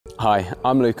Hi,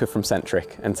 I'm Luca from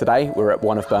Centric, and today we're at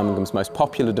one of Birmingham's most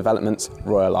popular developments,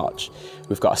 Royal Arch.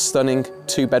 We've got a stunning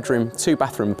 2-bedroom,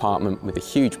 2-bathroom apartment with a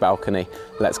huge balcony.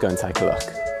 Let's go and take a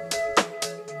look.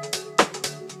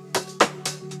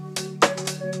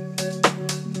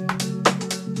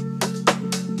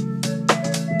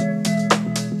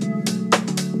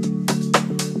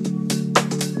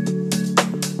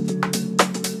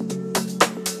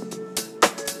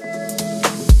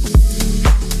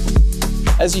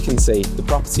 As you can see, the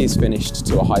property is finished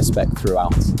to a high spec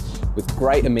throughout, with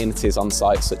great amenities on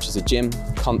site such as a gym,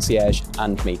 concierge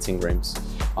and meeting rooms.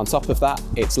 On top of that,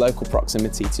 its local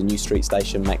proximity to New Street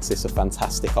Station makes this a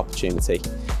fantastic opportunity.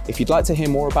 If you'd like to hear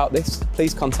more about this,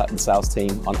 please contact the sales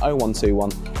team on 0121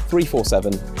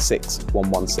 347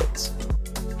 6116.